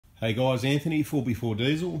Hey guys, Anthony, 4x4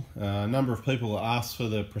 Diesel. A number of people asked for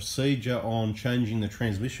the procedure on changing the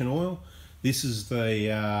transmission oil. This is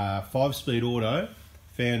the 5-speed auto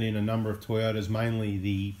found in a number of Toyotas, mainly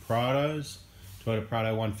the Prados, Toyota Prado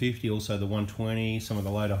 150, also the 120, some of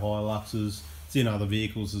the later Hiluxes. It's in other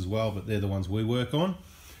vehicles as well, but they're the ones we work on.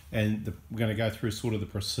 And we're going to go through sort of the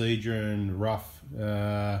procedure and rough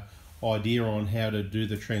idea on how to do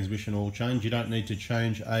the transmission oil change. You don't need to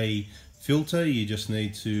change a filter, you just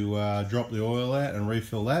need to drop the oil out and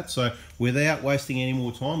refill that. So without wasting any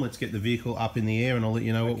more time, let's get the vehicle up in the air and I'll let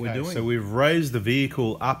you know what we're doing. So we've raised the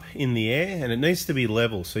vehicle up in the air and it needs to be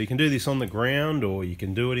level. So you can do this on the ground, or you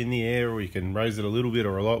can do it in the air, or you can raise it a little bit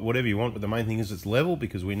or a lot, whatever you want, but the main thing is it's level,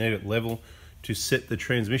 because we need it level to set the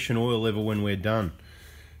transmission oil level when we're done.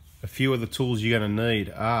 A few of the tools you're going to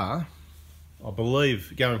need are, I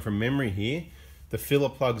believe, going from memory here, the filler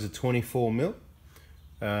plugs are 24mm.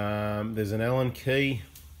 There's an Allen key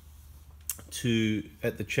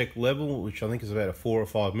at the check level, which I think is about a 4 or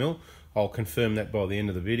 5mm. I'll confirm that by the end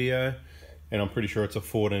of the video, and I'm pretty sure it's a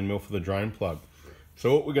 14mm for the drain plug.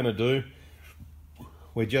 So what we're going to do,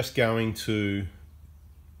 we're just going to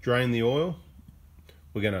drain the oil,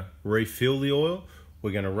 we're going to refill the oil,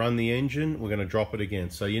 we're going to run the engine, we're going to drop it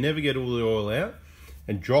again. So you never get all the oil out,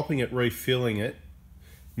 and dropping it, refilling it,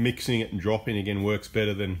 mixing it and dropping again works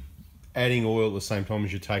better than adding oil at the same time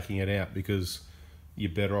as you're taking it out, because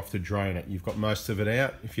you're better off to drain it. You've got most of it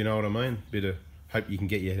out, if you know what I mean. Hope you can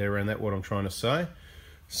get your head around that, what I'm trying to say.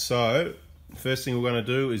 So first thing we're going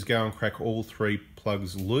to do is go and crack all 3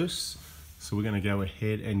 plugs loose. So we're going to go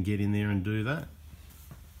ahead and get in there and do that.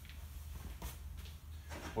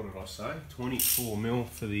 What did I say? 24mm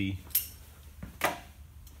for the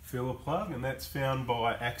filler plug, and that's found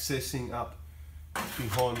by accessing up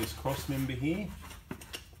behind this cross member here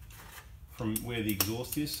from where the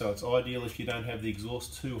exhaust is. So it's ideal if you don't have the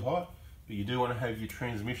exhaust too hot, but you do want to have your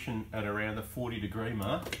transmission at around the 40-degree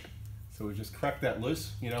mark. So we just crack that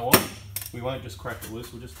loose. You know what? We won't just crack it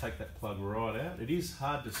loose, we'll just take that plug right out. It is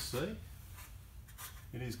hard to see.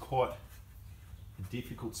 It is quite a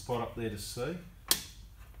difficult spot up there to see.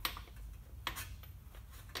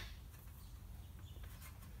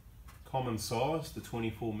 Common size, the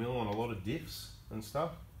 24mm on a lot of diffs and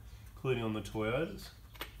stuff, including on the Toyotas.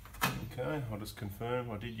 Okay, I'll just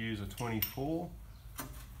confirm I did use a 24,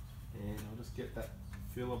 and I'll just get that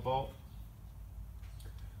filler bolt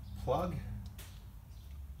plug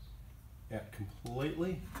out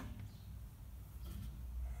completely.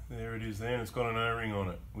 There it is there, and it's got an O-ring on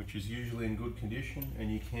it, which is usually in good condition,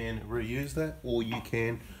 and you can reuse that or you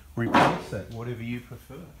can replace that, whatever you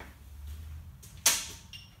prefer.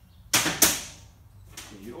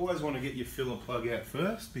 You always want to get your filler plug out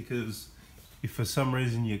first, because if for some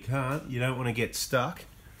reason you can't, you don't want to get stuck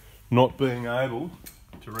not being able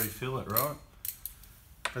to refill it, right?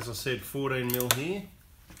 As I said, 14mm here.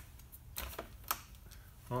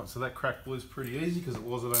 Right, so that cracked loose pretty easy because it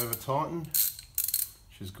wasn't over tightened,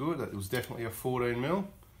 which is good. It was definitely a 14mm.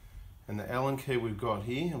 And the Allen key we've got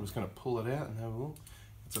here, I'm just going to pull it out and have a look.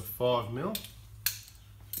 It's a 5mm.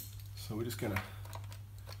 So we're just going to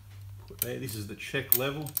put there. This is the check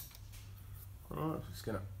level. Right, just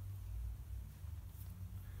going to.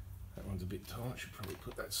 That one's a bit tight, should probably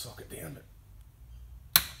put that socket down,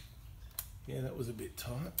 but yeah, that was a bit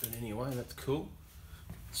tight, but anyway, that's cool.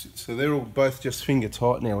 So they're all both just finger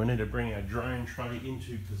tight now. We need to bring our drain tray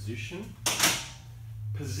into position.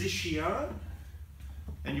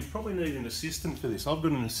 And you probably need an assistant for this. I've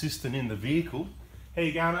got an assistant in the vehicle. How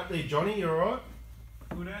you going up there, Johnny? You alright?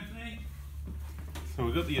 Good, Anthony. So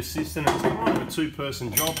we've got the assistant. It's kind of a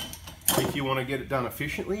 2-person job. If you want to get it done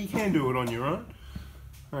efficiently, you can do it on your own.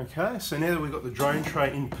 Okay, so now that we've got the drain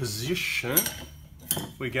tray in position,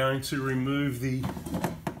 we're going to remove the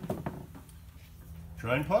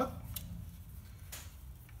drain plug.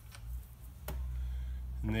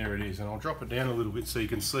 And there it is, and I'll drop it down a little bit so you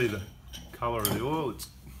can see the colour of the oil. It's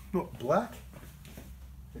not black,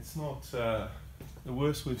 it's not the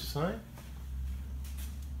worst we've seen.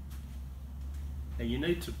 And you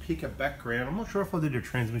need to pick a background. I'm not sure if I did a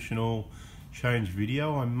transmission oil change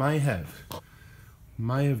video. I may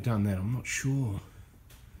have done that, I'm not sure.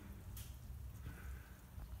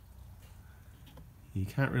 You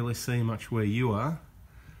can't really see much where you are,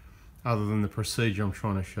 other than the procedure I'm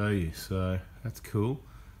trying to show you, so that's cool.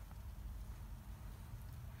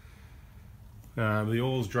 The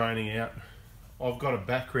oil's draining out. I've got a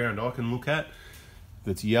background I can look at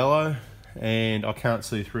that's yellow, and I can't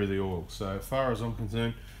see through the oil. So as far as I'm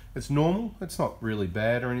concerned, it's normal. It's not really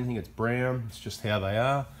bad or anything. It's brown. It's just how they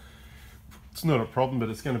are. It's not a problem, but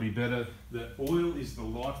it's going to be better. The oil is the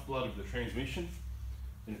lifeblood of the transmission.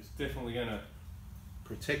 and it's definitely going to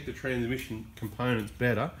protect the transmission components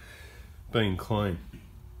better being clean.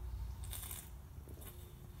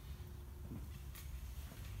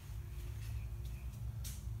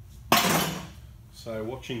 So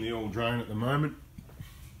watching the oil drain at the moment,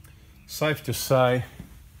 safe to say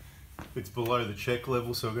it's below the check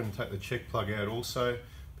level, so we're going to take the check plug out also,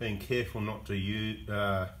 being careful not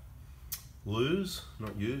to lose.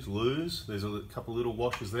 There's a couple little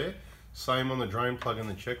washers there. Same on the drain plug and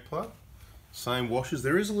the check plug. Same washers.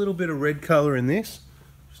 There is a little bit of red colour in this.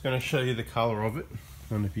 Just going to show you the colour of it. I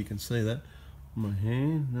don't know if you can see that on my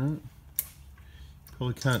hand. No.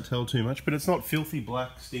 Probably can't tell too much, but it's not filthy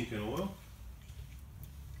black stinking oil.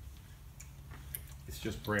 It's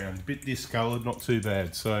just brown, a bit discoloured, not too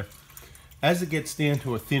bad. So as it gets down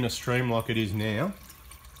to a thinner stream like it is now,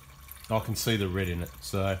 I can see the red in it.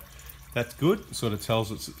 So that's good. It sort of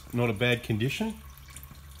tells it's not a bad condition.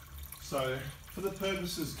 So for the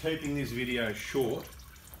purposes of keeping this video short,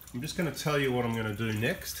 I'm just going to tell you what I'm going to do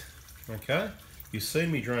next. Okay, you've seen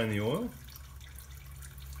me drain the oil.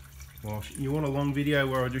 Well, you want a long video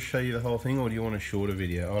where I just show you the whole thing, or do you want a shorter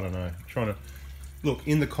video? I don't know. I'm trying to look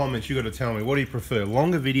in the comments. You got to tell me, what do you prefer?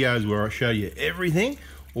 Longer videos where I show you everything,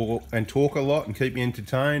 and talk a lot and keep you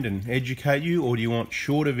entertained and educate you, or do you want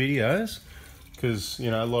shorter videos? Because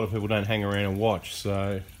you know a lot of people don't hang around and watch.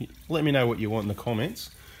 So let me know what you want in the comments.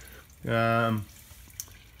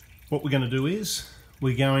 What we're going to do is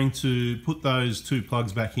we're going to put those two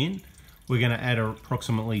plugs back in. We're going to add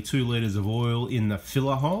approximately 2 litres of oil in the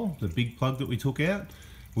filler hole, the big plug that we took out.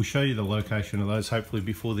 We'll show you the location of those hopefully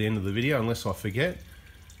before the end of the video, unless I forget.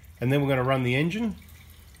 And then we're going to run the engine,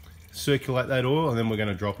 circulate that oil, and then we're going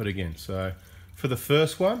to drop it again. So for the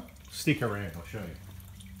first one, stick around, I'll show you.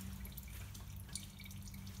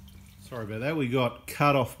 Sorry about that, we got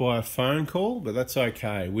cut off by a phone call, but that's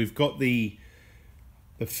okay. We've got the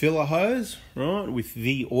filler hose, right, with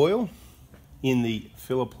the oil in the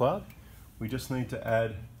filler plug. We just need to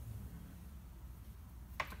add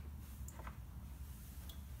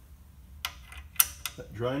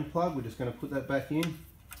that drain plug. We're just going to put that back in.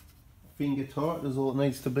 Finger tight is all it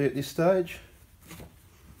needs to be at this stage.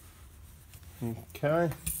 Okay.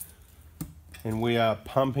 And we are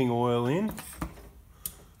pumping oil in.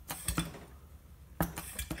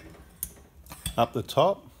 Up the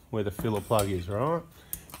top where the filler plug is, right?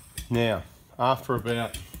 Now, after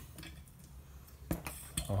about,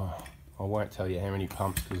 I won't tell you how many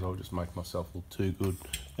pumps because I'll just make myself look too good,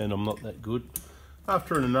 and I'm not that good.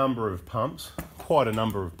 After a number of pumps, quite a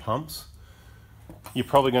number of pumps, you're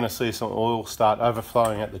probably going to see some oil start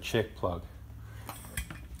overflowing at the check plug.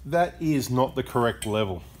 That is not the correct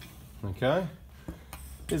level, okay?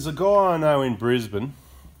 There's a guy I know in Brisbane,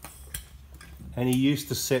 and he used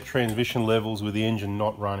to set transmission levels with the engine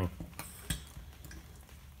not running.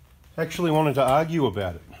 Actually wanted to argue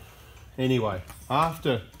about it. Anyway,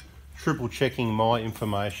 after triple checking my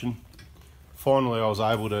information, finally I was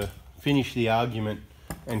able to finish the argument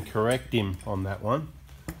and correct him on that one.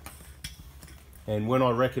 And when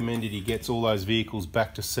I recommended he gets all those vehicles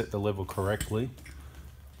back to set the level correctly,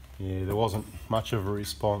 yeah, there wasn't much of a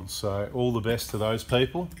response. So all the best to those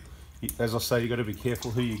people. As I say, you've got to be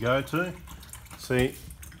careful who you go to. See,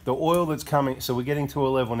 the oil that's coming, so we're getting to a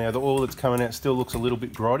level now, the oil that's coming out still looks a little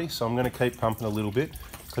bit grotty, so I'm going to keep pumping a little bit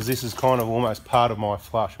because this is kind of almost part of my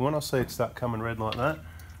flush. When I see it start coming red like that,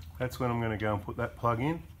 that's when I'm going to go and put that plug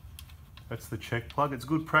in. That's the check plug. It's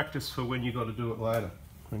good practice for when you've got to do it later,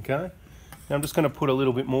 okay? Now I'm just going to put a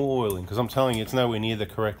little bit more oil in because I'm telling you it's nowhere near the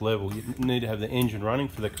correct level. You need to have the engine running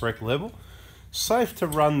for the correct level. Safe to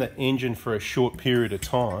run the engine for a short period of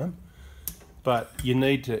time, but you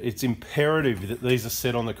need to, it's imperative that these are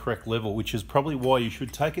set on the correct level, which is probably why you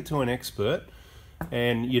should take it to an expert.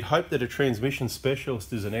 And you'd hope that a transmission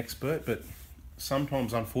specialist is an expert, but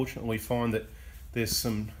sometimes unfortunately we find that there's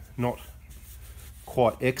some not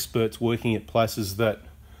quite experts working at places that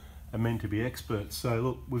are meant to be experts. So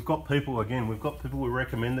look, we've got people we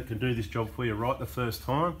recommend that can do this job for you right the first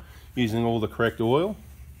time, using all the correct oil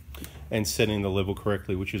and setting the level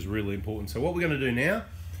correctly, which is really important. So what we're going to do now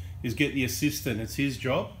is get the assistant. It's his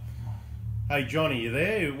job. Hey Johnny, you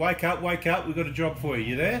there? Wake up, we've got a job for you.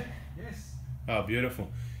 You there? Yes. Oh, beautiful.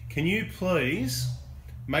 Can you please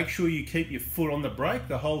make sure you keep your foot on the brake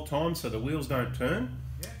the whole time so the wheels don't turn?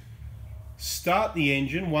 Yeah. Start the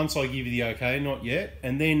engine once I give you the okay, not yet,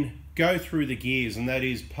 and then go through the gears, and that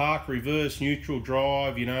is park, reverse, neutral,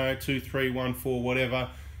 drive, you know, 2, 3, 1, 4, whatever.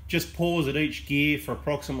 Just pause at each gear for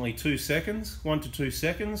approximately 2 seconds, 1 to 2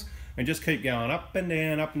 seconds, and just keep going up and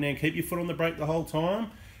down, keep your foot on the brake the whole time.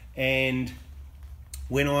 And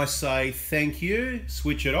when I say thank you,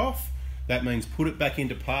 switch it off. That means put it back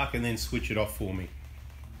into park and then switch it off for me.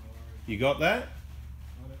 You got that?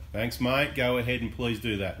 Thanks, mate. Go ahead and please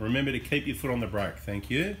do that. Remember to keep your foot on the brake. Thank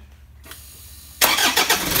you.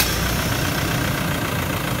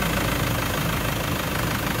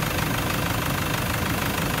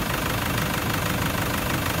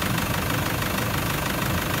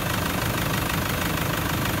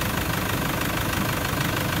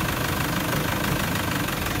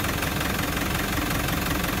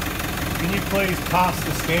 Can you please pass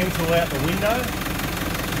the scan tool out the window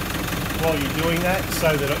while you're doing that,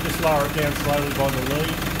 so that I just lower it down slowly by the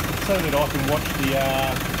lead, so that I can watch the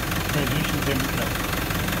transmission temperature.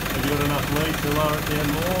 Have you got enough lead to lower it down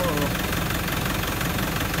more? Or...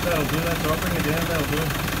 That'll do, that's right, bring it down, that'll do.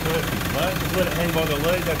 Perfect, mate. Just let it hang by the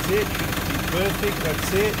lead, that's it. Perfect,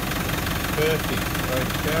 that's it. Perfect,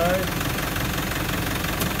 okay.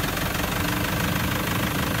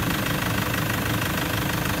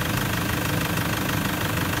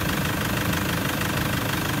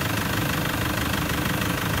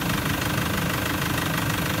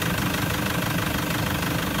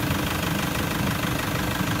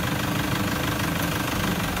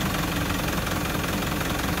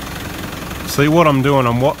 See what I'm doing,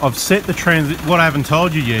 I've set the transit. What I haven't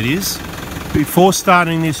told you yet is, before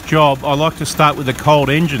starting this job, I like to start with a cold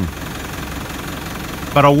engine.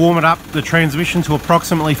 But I warm it up, the transmission, to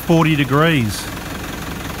approximately 40 degrees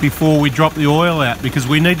before we drop the oil out, because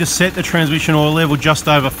we need to set the transmission oil level just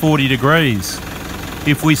over 40 degrees.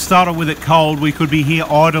 If we started with it cold, we could be here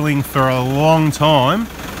idling for a long time,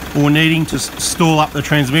 or needing to stall up the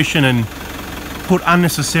transmission and put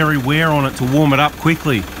unnecessary wear on it to warm it up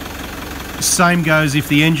quickly. Same goes if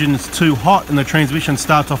the engine is too hot and the transmission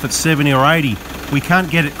starts off at 70 or 80. We can't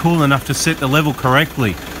get it cool enough to set the level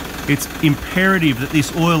correctly. It's imperative that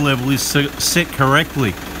this oil level is set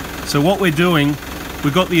correctly. So what we're doing,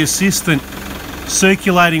 we've got the assistant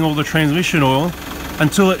circulating all the transmission oil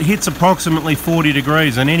until it hits approximately 40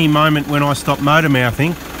 degrees, and any moment when I stop motor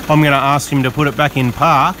mouthing, I'm going to ask him to put it back in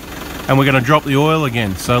park and we're going to drop the oil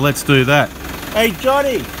again. So let's do that. Hey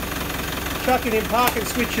Johnny! Chuck it in park and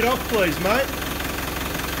switch it off, please, mate.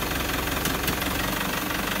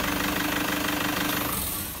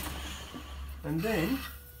 And then,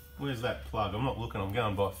 where's that plug? I'm not looking, I'm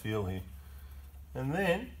going by feel here. And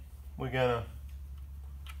then, we're going to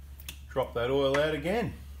drop that oil out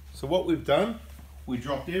again. So what we've done, we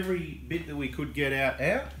dropped every bit that we could get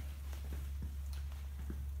out.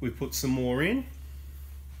 We put some more in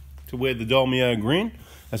to where the Dolmio grin.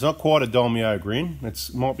 It's not quite a Dolmio grin. It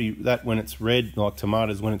might be that when it's red, like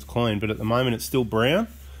tomatoes when it's clean, but at the moment it's still brown.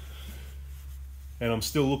 And I'm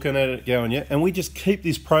still looking at it going, yeah. And we just keep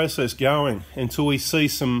this process going until we see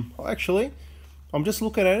some, actually, I'm just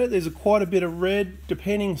looking at it, there's quite a bit of red,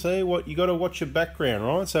 depending, see, what you got to watch your background,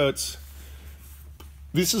 right? So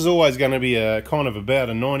this is always going to be a kind of about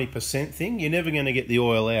a 90% thing. You're never going to get the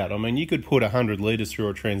oil out. I mean, you could put 100 litres through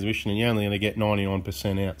a transmission and you're only going to get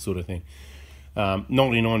 99% out, sort of thing.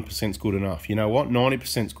 99% is good enough. You know what?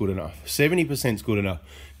 90% is good enough. 70% is good enough.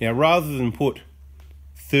 Now, rather than put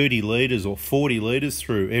 30 litres or 40 litres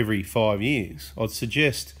through every 5 years, I'd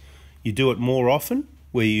suggest you do it more often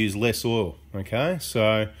where you use less oil, okay?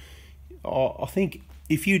 So I think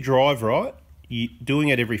if you drive right, doing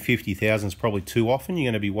it every 50,000 is probably too often. You're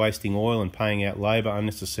going to be wasting oil and paying out labour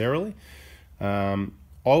unnecessarily. I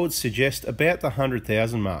would suggest about the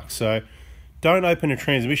 100,000 mark. So don't open a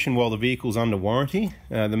transmission while the vehicle's under warranty.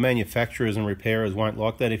 The manufacturers and repairers won't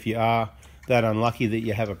like that if you are that unlucky that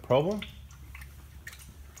you have a problem.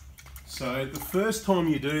 So the first time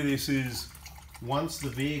you do this is once the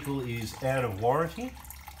vehicle is out of warranty,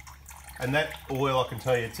 and that oil, I can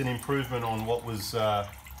tell you, it's an improvement on what was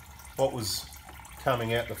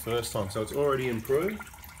coming out the first time. So it's already improved,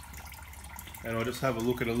 and I'll just have a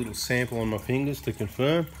look at a little sample on my fingers to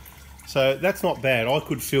confirm. So that's not bad. I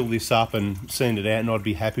could fill this up and send it out and I'd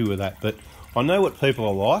be happy with that. But I know what people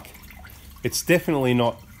are like. It's definitely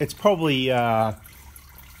not, it's probably around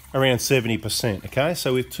 70%, okay?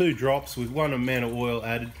 So with 2 drops, with 1 amount of oil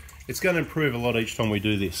added, it's going to improve a lot each time we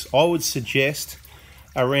do this. I would suggest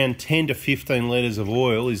around 10 to 15 litres of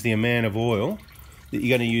oil is the amount of oil that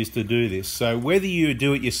you're going to use to do this. So whether you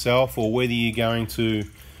do it yourself or whether you're going to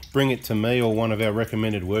bring it to me or one of our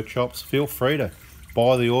recommended workshops, feel free to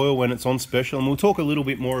buy the oil when it's on special, and we'll talk a little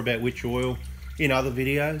bit more about which oil in other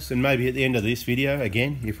videos, and maybe at the end of this video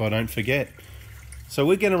again if I don't forget. So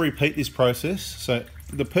we're going to repeat this process. So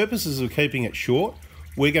the purposes of keeping it short,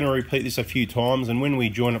 we're going to repeat this a few times, and when we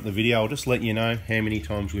join up the video I'll just let you know how many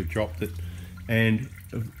times we've dropped it, and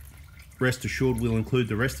rest assured we'll include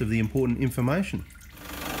the rest of the important information.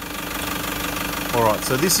 Alright,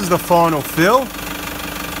 so this is the final fill.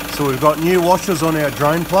 So we've got new washers on our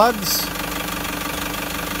drain plugs.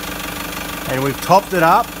 And we've topped it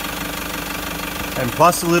up. And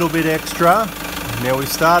plus a little bit extra. Now we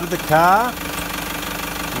started the car.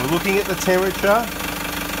 We're looking at the temperature.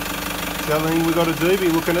 The other thing we've got to do, be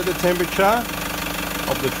looking at the temperature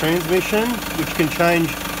of the transmission, which can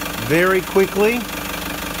change very quickly.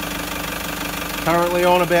 Currently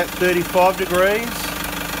on about 35 degrees.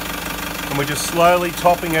 And we're just slowly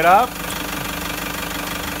topping it up.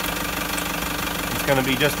 It's going to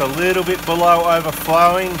be just a little bit below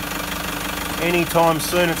overflowing. Anytime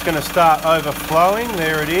soon it's going to start overflowing.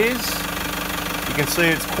 There it is. You can see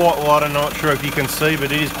it's quite light. I'm not sure if you can see,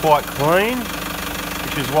 but it is quite clean,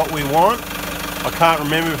 which is what we want. I can't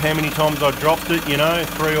remember how many times I dropped it, you know,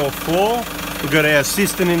 3 or 4. We've got our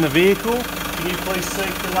assistant in the vehicle. Can you please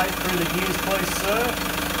circulate through the gears, please, sir?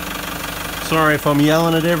 Sorry if I'm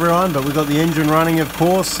yelling at everyone, but we've got the engine running, of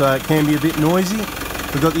course, so it can be a bit noisy.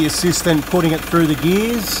 We've got the assistant putting it through the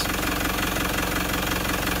gears.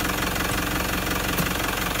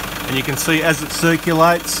 And you can see as it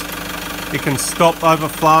circulates, it can stop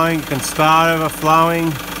overflowing, it can start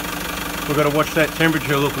overflowing. We've got to watch that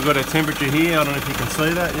temperature. Look, we've got a temperature here. I don't know if you can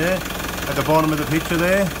see that, yeah? At the bottom of the picture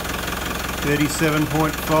there,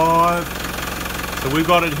 37.5. So we've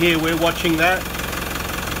got it here, we're watching that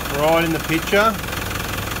right in the picture.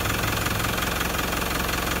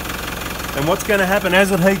 And what's going to happen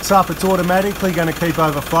as it heats up, it's automatically going to keep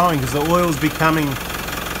overflowing because the oil's becoming,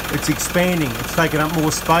 it's expanding, it's taking up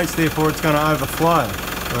more space, therefore it's going to overflow.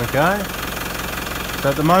 Okay? So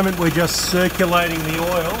at the moment we're just circulating the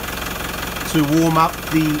oil to warm up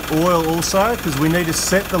the oil also, because we need to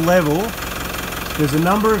set the level. There's a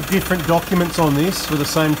number of different documents on this for the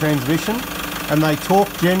same transmission, and they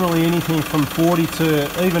talk generally anything from 40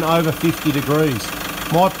 to even over 50 degrees.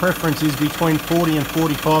 My preference is between 40 and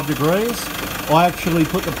 45 degrees. I actually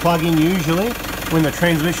put the plug in usually when the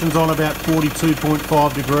transmission's on about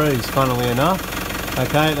 42.5 degrees, funnily enough.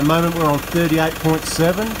 Okay, at the moment we're on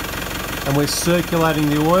 38.7 and we're circulating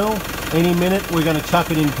the oil. Any minute we're going to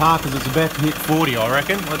chuck it in park because it's about to hit 40, I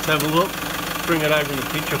reckon. Let's have a look. Bring it over in the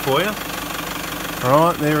picture for you.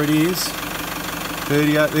 Alright, there it is.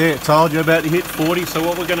 38 there, it told you about to hit 40. So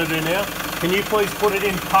what we're going to do now, can you please put it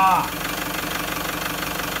in park?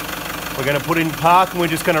 We're going to put it in park and we're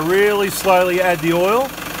just going to really slowly add the oil.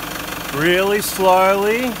 Really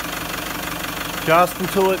slowly. Just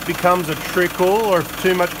until it becomes a trickle, or if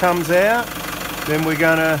too much comes out, then we're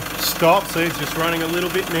going to stop. See, it's just running a little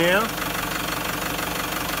bit now.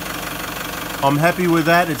 I'm happy with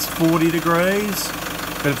that. It's 40 degrees,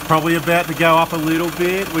 but it's probably about to go up a little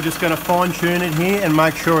bit. We're just going to fine tune it here and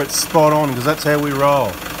make sure it's spot on, because that's how we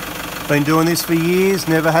roll. Been doing this for years,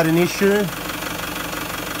 never had an issue.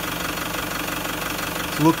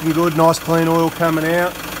 It's looking good, nice clean oil coming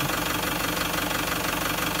out.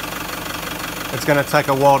 It's going to take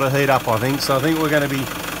a while to heat up, I think. So I think we're going to be,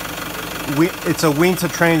 it's a winter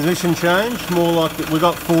transmission change, more like we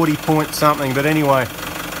got 40 point something, but anyway,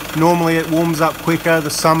 normally it warms up quicker, the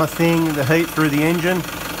summer thing, the heat through the engine,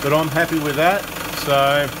 but I'm happy with that.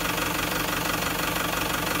 So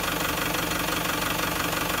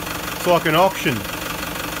it's like an auction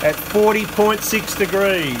at 40.6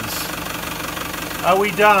 degrees. Are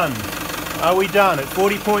we done? Are we done at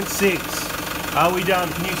 40.6? Are we done?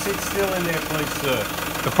 Can you sit still in there, please, sir?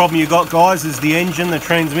 The problem you got, guys, is the engine, the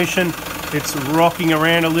transmission, it's rocking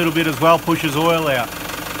around a little bit as well, pushes oil out.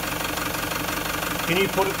 Can you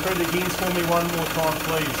put it through the gears for me one more time,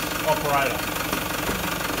 please, operator?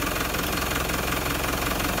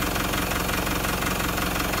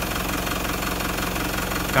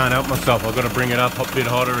 Can't help myself, I've got to bring it up a bit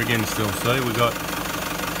hotter again still. See, we've got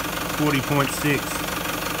 40.6.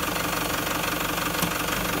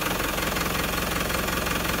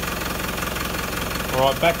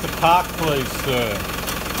 Alright, back to park, please, sir.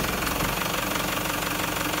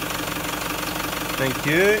 Thank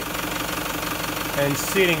you. And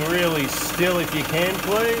sitting really still if you can,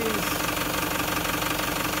 please.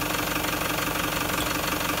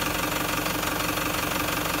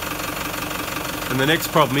 And the next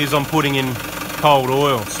problem is I'm putting in cold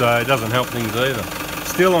oil, so it doesn't help things either.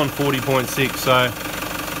 Still on 40.6, so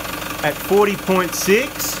at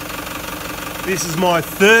 40.6, this is my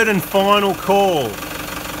third and final call.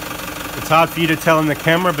 It's hard for you to tell in the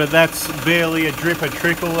camera, but that's barely a drip, a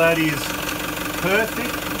trickle. That is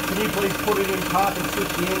perfect. Can you please put it in park and switch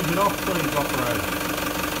the engine off, please, operator?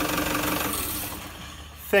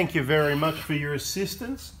 Thank you very much for your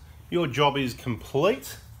assistance. Your job is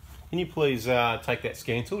complete. Can you please take that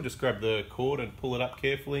scan tool, just grab the cord and pull it up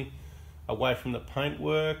carefully away from the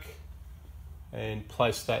paintwork. and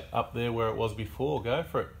place that up there where it was before. Go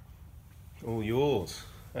for it. All yours.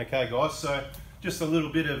 Okay guys, so just a little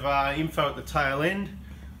bit of info at the tail end.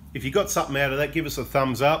 If you got something out of that, give us a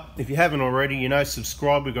thumbs up. If you haven't already, you know,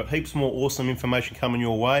 subscribe. We've got heaps more awesome information coming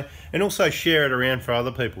your way, and also share it around for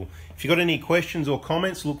other people. If you've got any questions or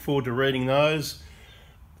comments, look forward to reading those.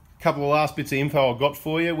 A couple of last bits of info I've got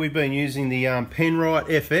for you. We've been using the Penrite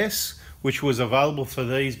FS, which was available for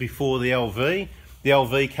these before the LV. The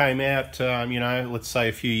LV came out, you know, let's say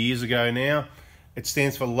a few years ago now. It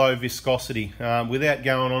stands for low viscosity. Without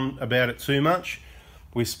going on about it too much,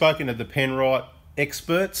 we've spoken to the Penrite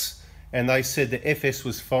experts and they said the FS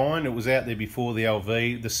was fine. It was out there before the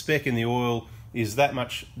LV. The spec in the oil is that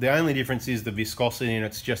much. The only difference is the viscosity, and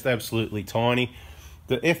it's just absolutely tiny.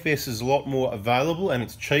 The FS is a lot more available and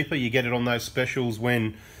it's cheaper. You get it on those specials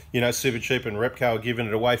when, you know, Super Cheap and Repco are giving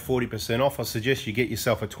it away 40% off. I suggest you get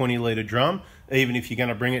yourself a 20-litre drum, even if you're going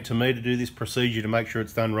to bring it to me to do this procedure to make sure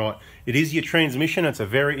it's done right. It is your transmission. It's a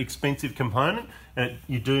very expensive component and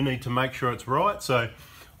you do need to make sure it's right. So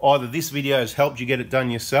either this video has helped you get it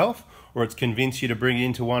done yourself, or it's convinced you to bring it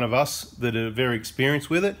into one of us that are very experienced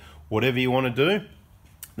with it. Whatever you want to do,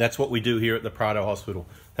 that's what we do here at the Prado Hospital.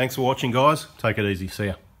 Thanks for watching, guys. Take it easy. See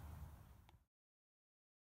ya.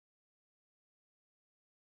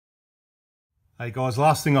 Hey guys,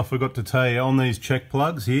 last thing I forgot to tell you on these check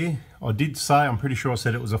plugs here, I did say, I'm pretty sure I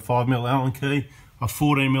said it was a 5mm Allen key, a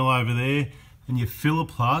 14mm over there, and your filler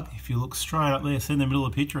plug, if you look straight up there, see in the middle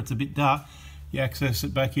of the picture, it's a bit dark, you access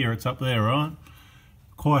it back here, it's up there, right?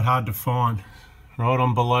 Quite hard to find, right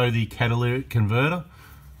on below the catalytic converter,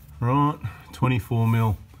 right,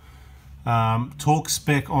 24mm. Torque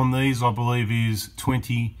spec on these, I believe, is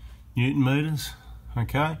 20 Newton meters.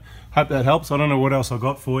 Okay, hope that helps. I don't know what else I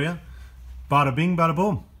got for you. Bada bing, bada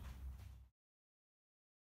boom.